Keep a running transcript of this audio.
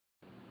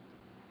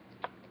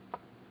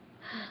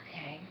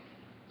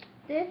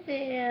This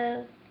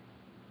is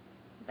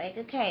Bake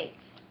a Cake,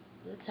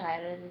 the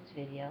title of this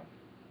video.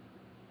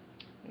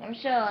 I'm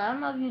sure, I don't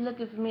know if you're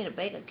looking for me to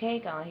bake a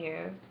cake on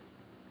here,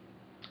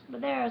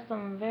 but there are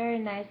some very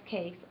nice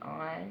cakes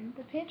on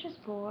the Pinterest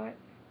board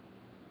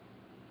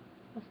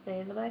of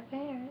Stay the Black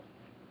Parents.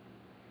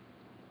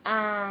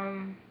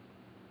 Um,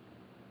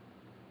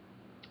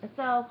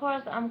 so of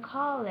course I'm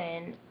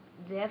calling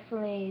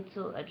definitely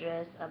to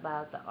address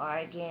about the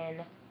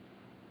Oregon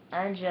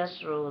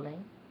unjust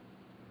ruling.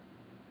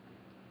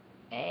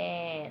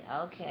 And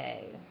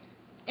okay.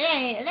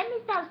 Hey, let me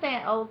stop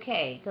saying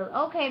okay, because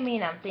okay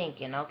mean I'm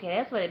thinking, okay?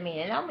 That's what it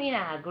means. It don't mean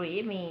I agree.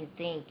 It means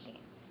thinking.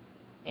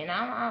 And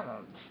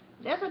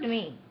that's what it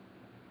means.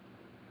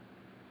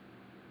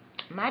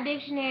 My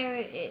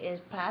dictionary is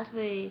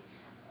possibly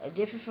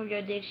different from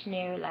your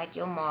dictionary, like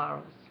your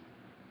morals.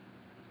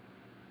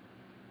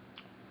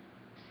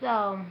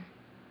 So,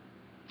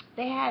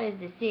 they had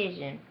this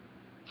decision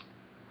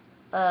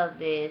of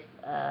this,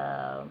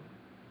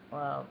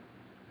 well,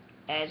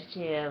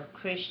 adjective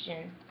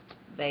Christian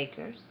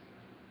bakers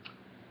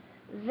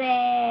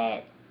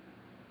that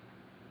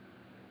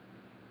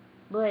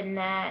would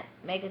not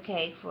make a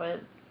cake for a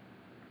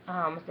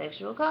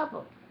homosexual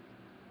couple.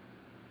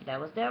 That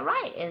was their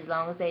right, as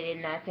long as they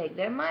did not take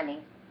their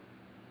money.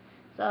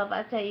 So if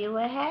I tell you,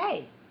 well,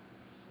 hey,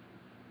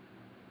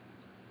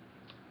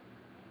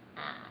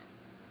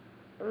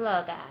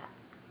 look,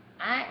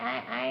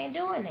 I ain't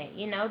doing it.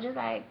 You know, just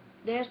like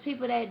there's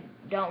people that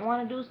don't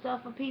want to do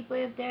stuff for people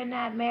if they're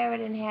not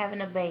married and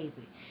having a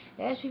baby.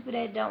 There's people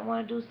that don't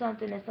want to do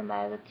something if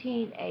somebody's a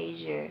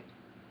teenager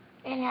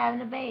and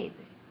having a baby.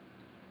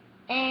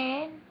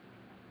 And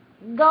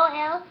go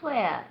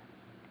elsewhere.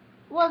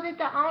 Was it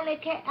the only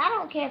cake? I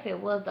don't care if it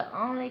was the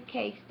only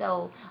cake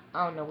store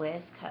on the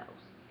West Coast.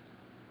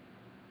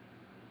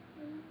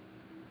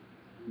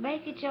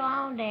 Make it your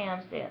own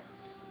damn self.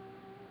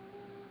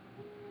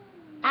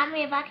 I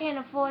mean, if I can't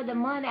afford the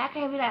money, I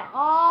can't be like,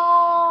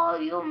 oh,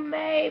 you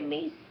made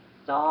me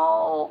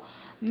so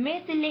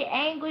mentally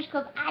anguished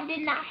because I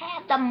did not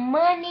have the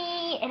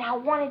money and I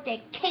wanted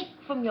that cake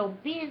from your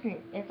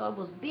business. And so it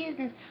was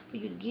business for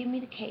you to give me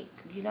the cake.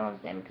 You know what I'm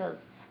saying? Because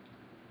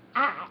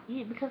I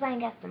ain't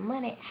got the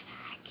money,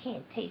 I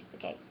can't taste the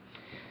cake.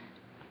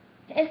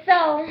 And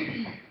so,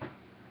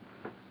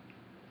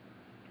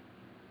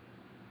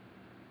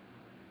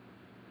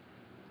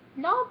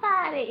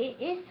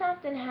 it's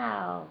something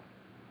how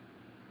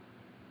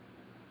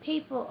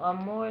people are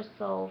more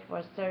so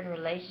for certain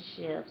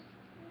relationships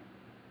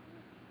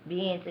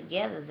being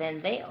together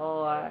than they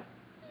are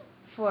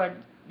for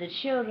the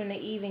children to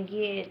even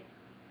get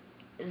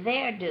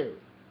their due.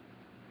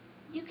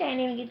 You can't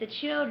even get the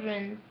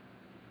children's,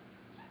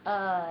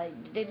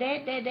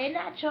 they're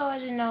not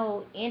charging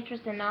no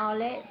interest and all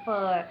that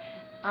for,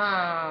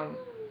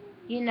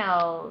 you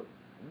know,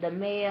 the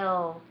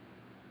male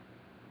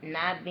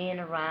not being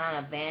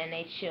around,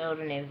 abandoning their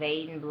children,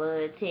 invading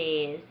blood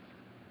tests.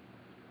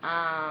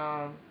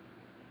 Um,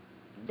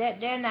 that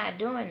they're not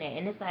doing that,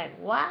 and it's like,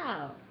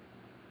 wow.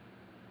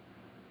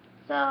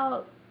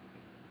 So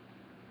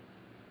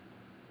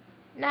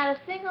now the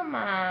single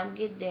mom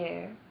get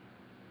there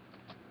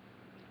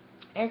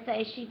and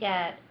say she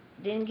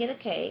didn't get a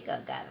cake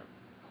or got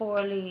a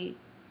poorly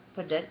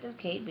productive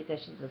cake because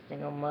she's a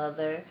single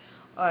mother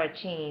or a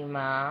teen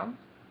mom.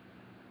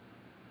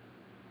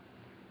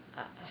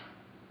 Uh,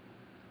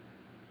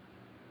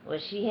 well,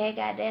 she had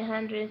got that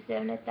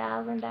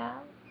 $170,000,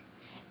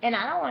 and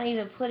I don't want to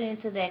even put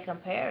into that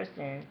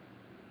comparison.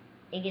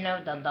 And you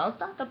know, don't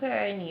start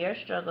comparing your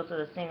struggle to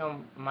the single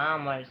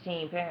mom or the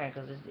teen parent,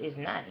 because it's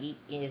not.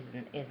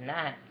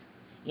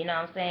 You know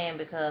what I'm saying?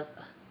 Because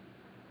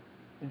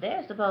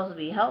there's supposed to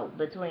be hope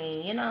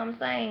between, you know what I'm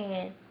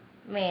saying,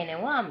 man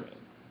and woman.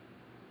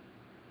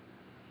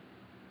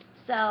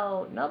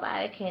 So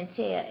nobody can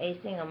tell a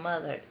single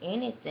mother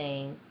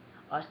anything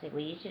or say, well,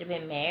 you should have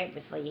been married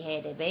before you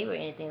had that baby or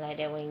anything like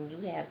that when you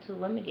have two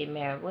women get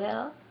married.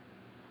 Well,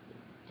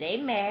 they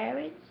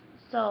married,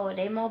 so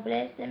they more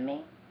blessed than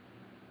me.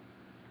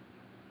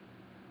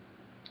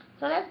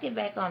 So let's get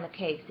back on the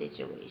cake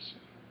situation.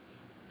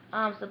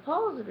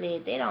 Supposedly,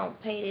 if they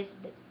don't pay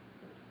this,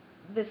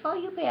 before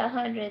you pay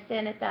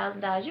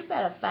 $170,000, you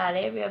better file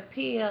every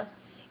appeal.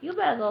 You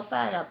better go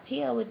file an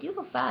appeal you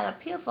can file an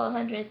appeal for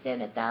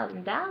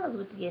 $170,000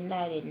 with the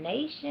United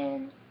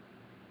Nations,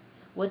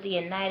 with the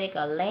United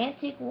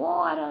Atlantic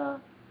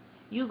Water.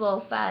 You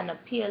go file an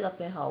appeal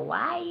up in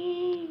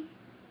Hawaii.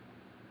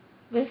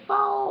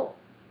 Before,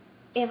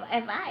 if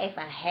I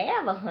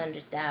have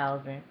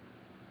 100,000,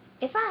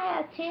 if I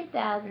have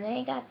 10,000, I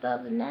ain't got the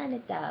other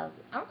 90,000.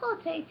 I'm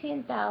gonna take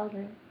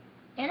 10,000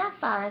 and I'm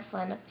filing for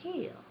an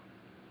appeal.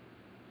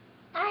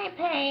 I ain't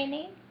paying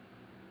it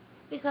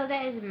because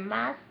that is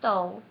my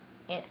store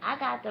and I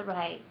got the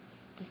right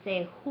to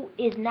say who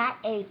is not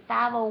a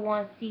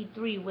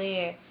 501c3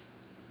 where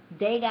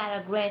they got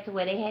a grant to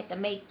where they had to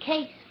make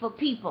cakes for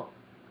people.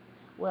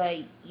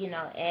 Well, you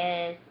know,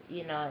 as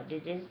you know,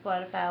 this is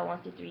part of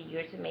 501c3,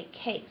 you're to make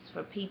cakes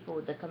for people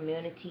with the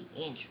community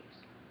interest.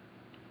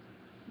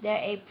 They're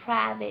a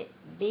private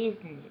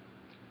business.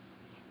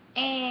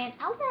 And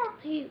I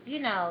want people,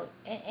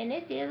 and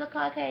this is a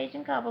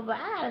Caucasian couple, but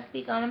I gotta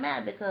speak on the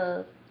matter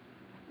because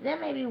that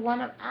may be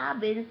one of our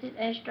businesses,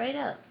 and straight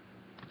up.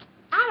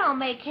 I don't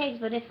make cakes,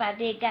 but if I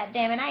did,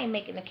 goddamn it, I ain't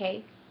making a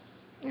cake.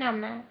 No,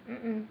 I'm not.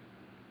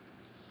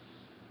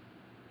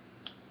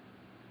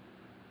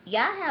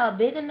 Y'all have a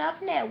big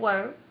enough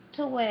network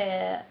to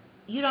where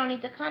you don't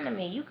need to come to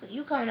me.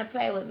 You come to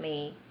play with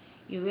me.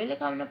 You really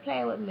come to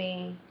play with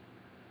me,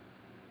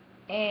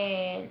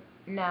 and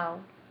no,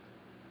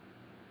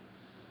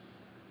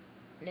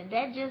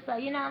 that just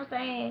you know what I'm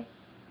saying.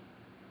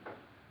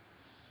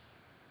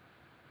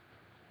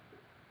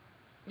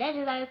 That's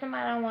just like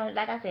somebody don't want,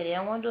 like I said, they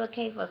don't want to do a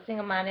case for a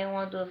single mom, they don't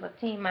want to do it for a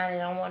teen mom, they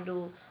don't want to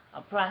do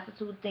a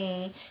prostitute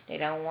thing, they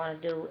don't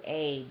want to do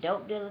a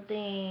dope dealer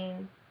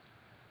thing,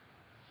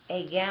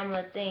 a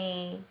gambler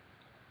thing.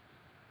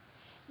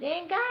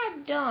 Then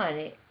God darn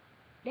it,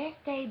 that's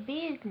their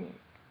business.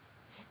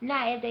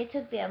 Now, if they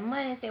took their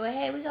money and said, well,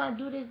 hey, we're going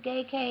to do this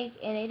gay cake,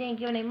 and they didn't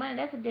give them their money,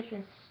 that's a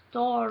different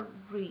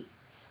story.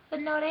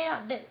 But no, they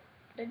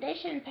don't, they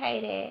shouldn't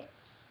pay that.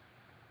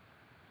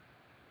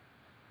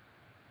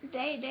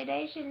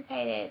 They shouldn't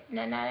pay that.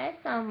 No,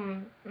 that's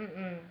something,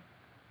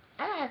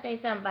 I gotta say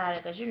something about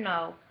it, because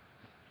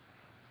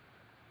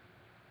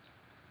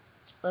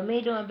with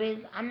me doing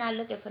business, I'm not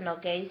looking for no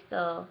gay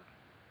stuff.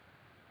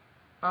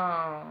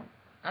 I'm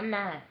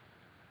not.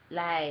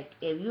 Like,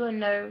 if you're a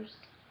nurse,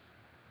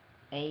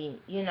 and,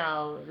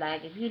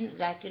 like, if you,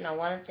 like,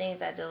 one of the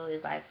things I do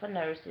is, like, for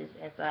nurses,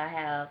 and so I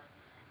have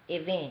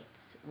events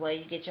where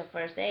you get your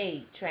first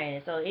aid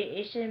training. So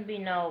it shouldn't be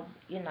no,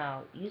 you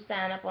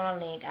sign up on a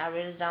link. I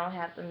really don't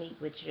have to meet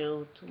with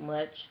you too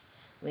much.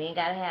 We ain't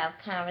gotta have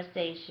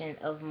conversation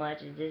of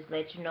much. It's just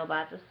let you know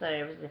about the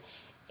service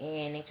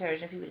and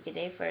encouraging people to get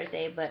their first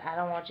aid. But I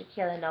don't want you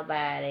killing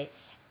nobody.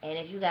 And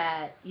if you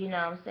got, what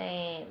I'm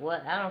saying,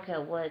 what I don't care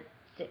what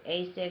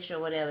asexual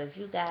or whatever. If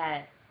you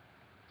got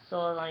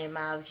sores on your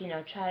mouth,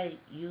 try to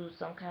use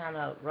some kind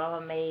of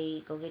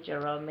Rubbermaid. Go get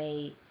your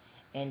Rubbermaid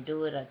and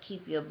do it, or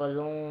keep your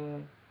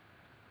balloon.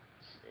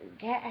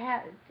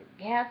 Have,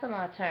 have some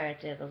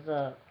alternatives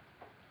up.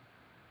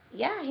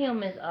 Y'all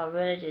humans are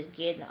really just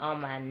getting on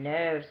my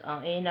nerves.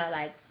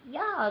 Like,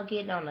 y'all are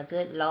getting on the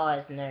good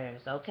Lord's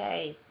nerves,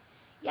 okay?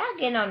 Y'all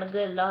getting on the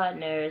good Lord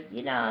nerves,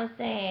 you know what I'm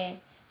saying?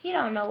 He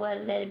don't know whether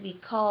to let it be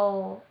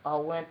cold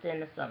or winter in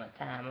the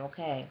summertime,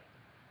 okay?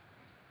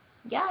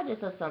 Y'all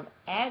just are some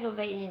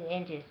aggravating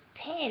and just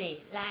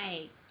petty,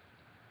 like,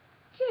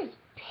 just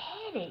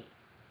petty.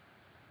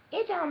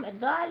 It don't,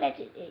 God let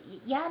you,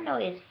 y'all know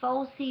it's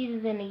 4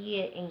 seasons in a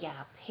year and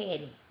y'all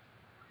petty.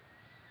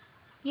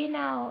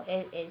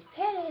 As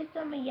petty as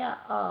some of y'all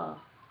are,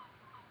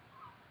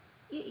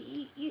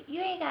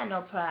 you ain't got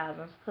no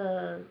problems,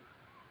 cause,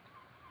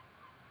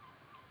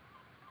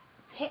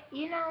 let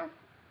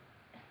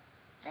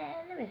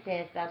me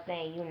say stop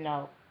saying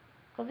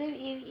cause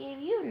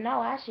if you know,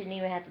 I shouldn't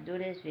even have to do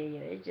this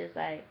video. It's just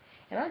like,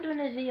 am I doing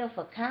this video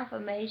for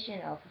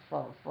confirmation or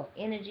for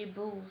energy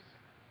boost?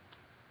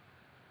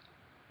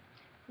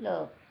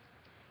 Look,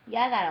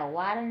 y'all got a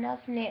wide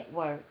enough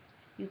network.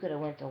 You could have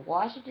went to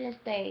Washington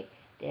State.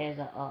 There's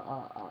a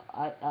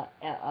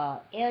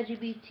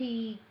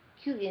LGBTQ,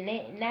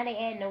 and now they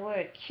adding the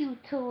word Q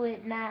to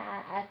it.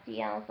 Now I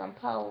see on some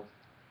posts.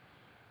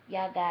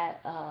 Y'all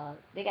got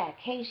they got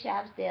K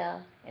shops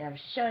there, and I'm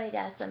sure they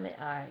got some in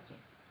Oregon.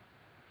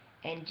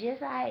 And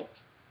just like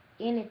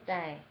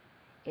anything,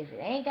 if it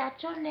ain't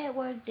got your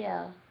network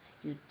there,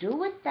 you do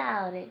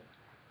without it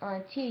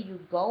until you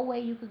go where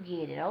you could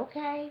get it,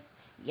 okay?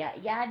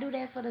 Y'all do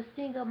that for the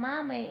single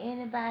mama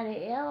and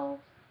anybody else.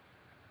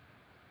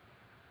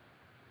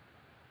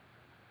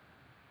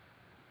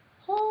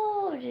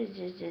 Oh,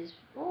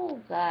 oh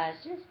gosh,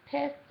 just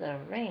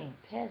pestering,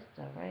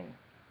 pestering.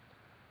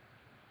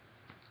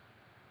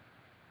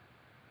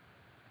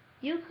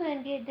 You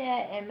couldn't get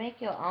that and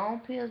make your own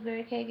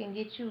Pillsbury cake and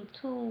get you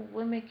 2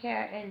 women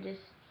carrot and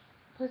just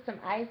put some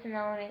icing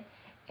on it,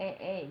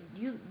 and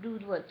you do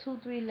what, 2,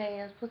 3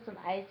 layers, put some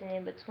icing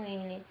in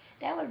between it.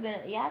 That would have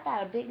been, y'all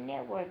got a big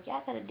network.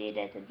 Y'all could have did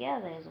that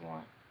together as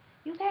one.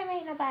 You can't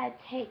make nobody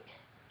take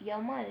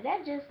your money.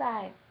 That's just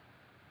like,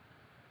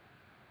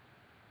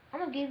 I'm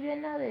gonna give you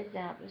another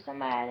example. If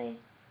somebody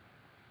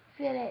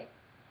feel that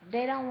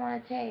they don't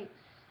want to take,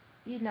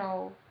 you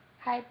know,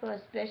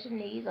 hyper special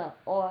needs,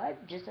 or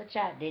just a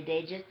child,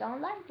 they just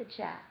don't like the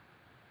child.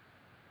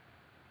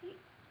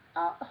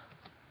 Uh,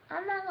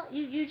 I'm not gonna,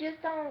 you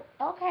just don't,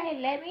 okay,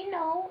 let me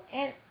know,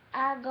 and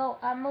I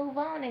move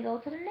on and go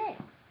to the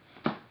next.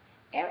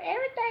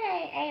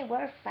 Everything ain't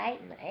worth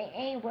fighting,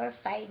 ain't worth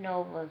fighting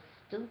over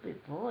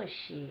stupid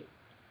bullshit.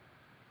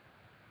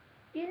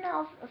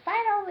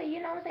 Fight over,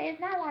 what I'm saying?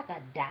 It's not like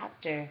a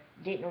doctor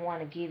didn't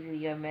want to give you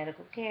your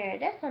medical care.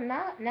 That's something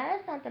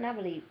I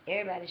believe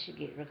everybody should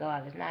get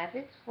regardless. Now, if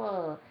it's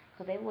because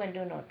they wouldn't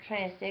do no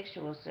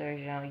transsexual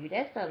surgery on you,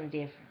 that's something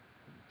different.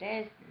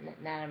 That's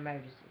not an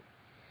emergency.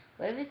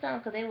 But if it's something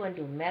because they wouldn't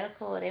do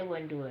medical, or they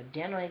wouldn't do a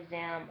dental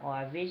exam or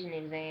a vision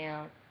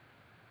exam,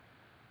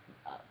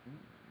 uh,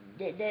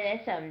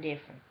 that's something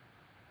different.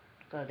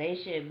 Because they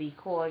should be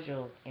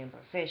cordial and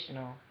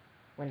professional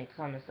when it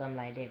comes to something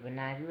like that. But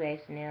now if you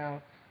asking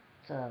them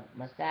to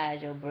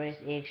massage your breast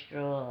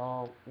extra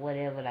or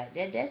whatever like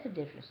that, that's a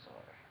different story.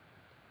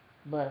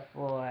 But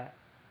for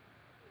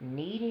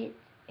needed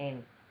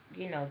and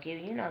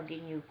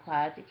getting you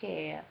quality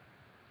care,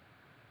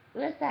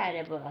 let's say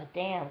that, but a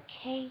damn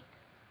cake.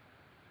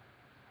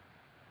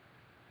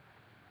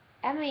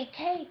 I mean,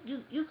 cake.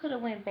 You could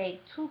have went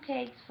baked two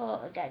cakes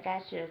for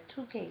got your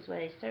two cakes,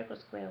 whether it's circle,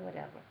 square,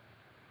 whatever.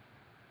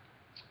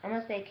 I'm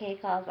gonna say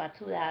cake costs about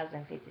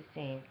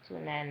 $2.50,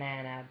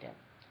 $2.99 out there.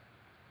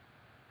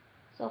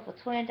 So for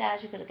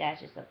 $20, you could have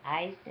got you some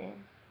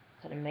icing.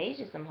 Could have made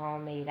you some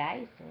homemade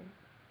icing.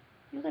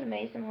 You could have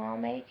made some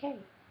homemade cake.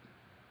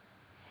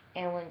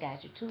 And went and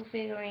got you two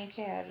figurine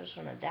characters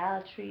from the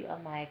Dollar Tree or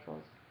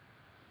Michael's.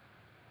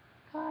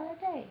 Call it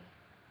a day.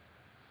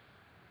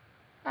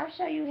 I'm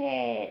sure you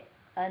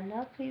had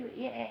enough people.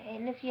 Yeah,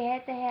 and if you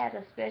had to have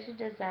a special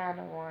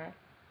designer one,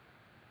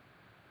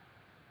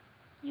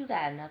 you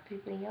got enough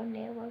people in your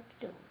network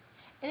to do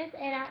it.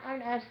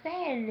 I'm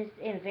saying this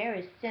in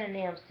very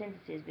synonym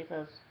sentences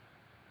because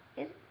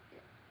it's,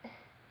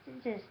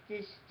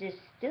 it's just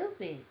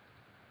stupid.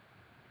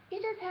 You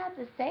just have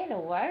to say the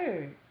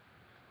word.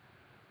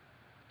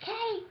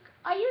 Cake.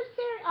 Are you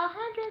serious?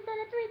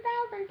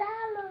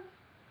 $103,000.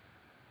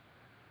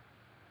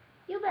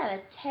 You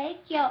better take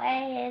your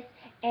ass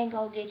and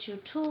go get you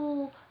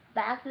two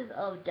boxes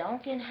of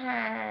Duncan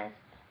Hines,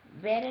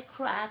 Betty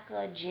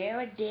Crocker,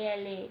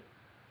 Ghirardelli.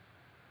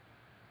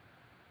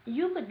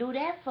 You could do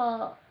that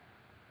for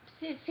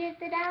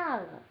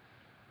 $50.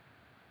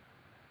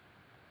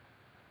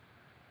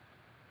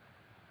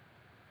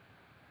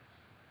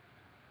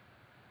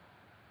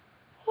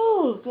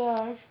 Oh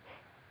gosh.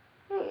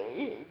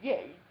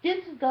 Yeah,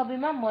 this is gonna be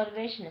my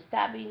motivation to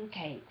stop eating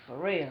cake, for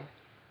real.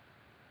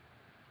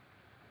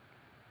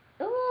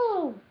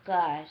 Oh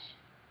gosh.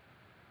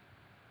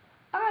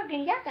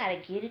 Oregon, y'all gotta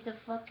get it the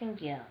fucking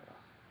together.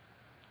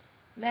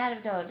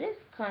 Matter no, this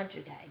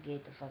country gotta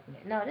get the fucking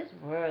no, this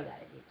world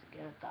gotta get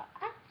together.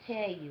 I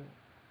tell you,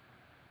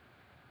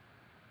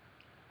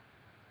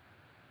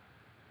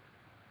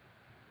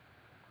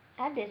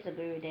 I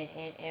disagree with that.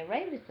 And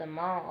Raven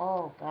Simone,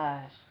 oh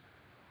gosh,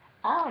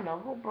 I don't know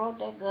who broke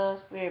that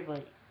girl's spirit,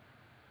 but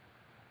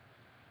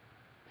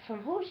from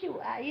who she, you know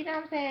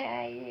what I'm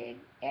saying?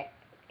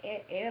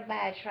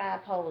 Everybody try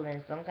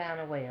polling some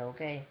kind of way,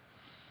 okay?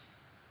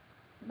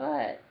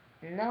 But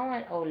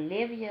knowing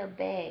Olivia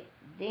back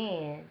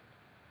then,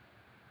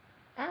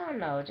 I don't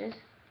know, just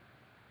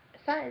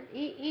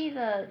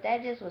either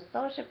that just was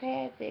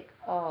sociopathic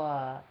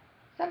or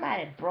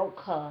somebody broke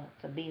her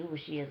to be who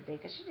she is today,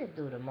 because she just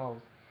do the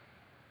most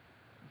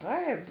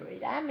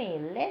I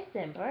mean less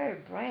than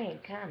bird brain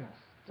kind of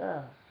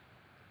stuff.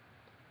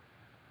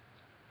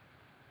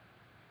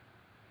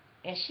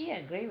 And she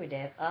agree with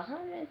that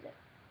 100.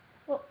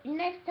 Well,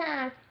 next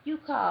time you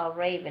call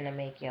Raven to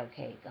make your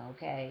cake,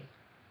 okay?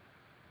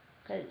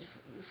 Cause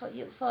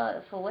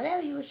for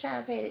whatever you was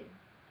trying to pay,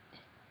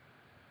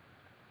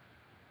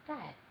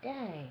 god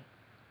dang.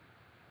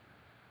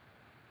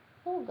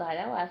 Oh God,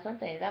 that's why some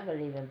things I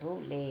believe in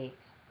bootleg.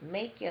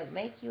 Make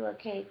you a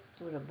cake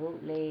through the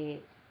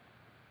bootleg.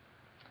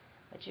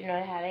 But you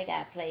know how they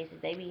got places,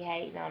 they be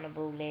hating on the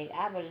bootleg.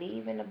 I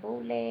believe in the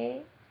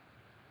bootleg.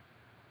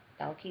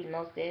 Don't keep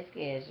no set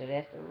schedule.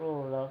 That's the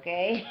rule,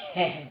 okay?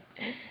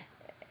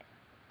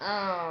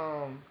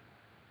 um.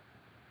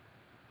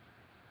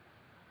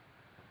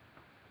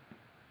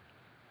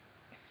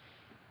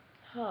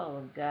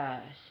 Oh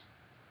gosh.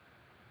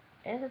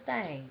 That's the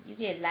thing. You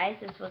get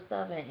licensed for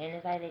stuff, and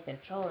it's like they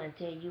control and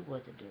tell you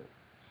what to do.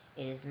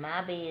 It is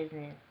my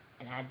business,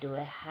 and I do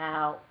it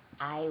how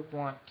I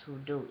want to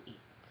do it.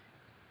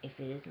 If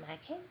it is my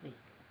cake business.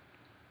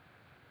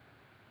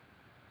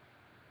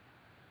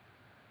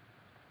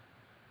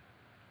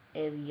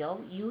 If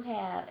you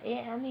have,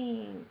 I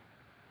mean,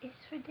 it's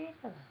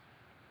ridiculous.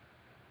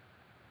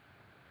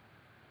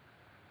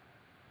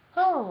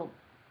 Oh,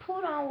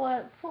 put on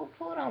what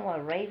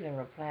Raven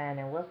replying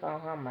and what's on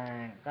her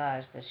mind.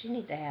 Gosh, 'cause she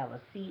need to have a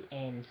seat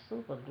and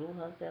super glue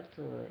herself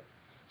to it.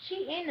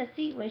 She in the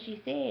seat when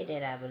she said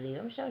that, I believe.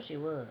 I'm sure she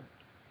was.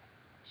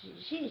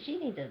 She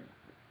need to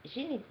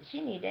she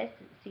need that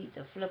seat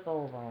to flip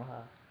over on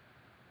her.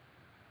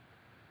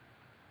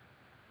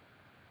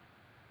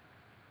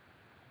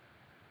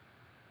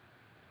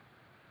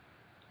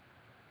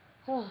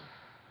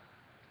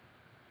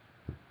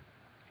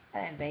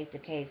 I didn't bake the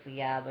cake for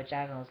y'all, but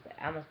I'm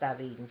gonna stop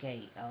eating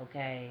cake,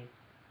 okay?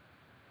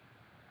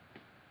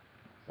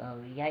 So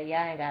y'all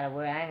ain't gotta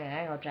worry. I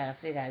ain't gonna try to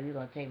figure out if you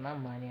gonna take my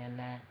money or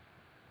not.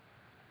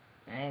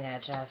 I ain't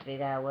gotta try to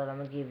figure out what I'm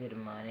gonna give you the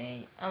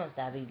money. I'm gonna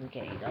stop eating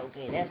cake.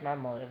 Okay, that's my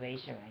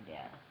motivation right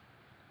there.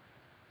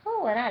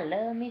 Oh, and I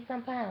love me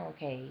some pound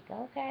cake.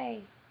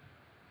 Okay.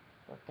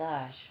 But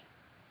gosh,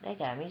 they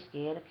got me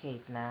scared of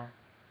cake now.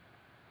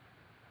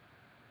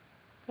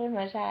 Pretty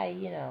much how,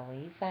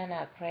 when you find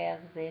out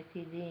crabs is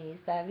STD and you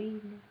stop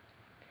eating it.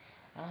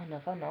 I don't know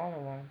if I'm the only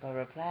one, but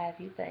reply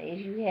if you think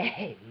if you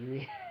have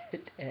you.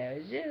 That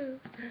was you.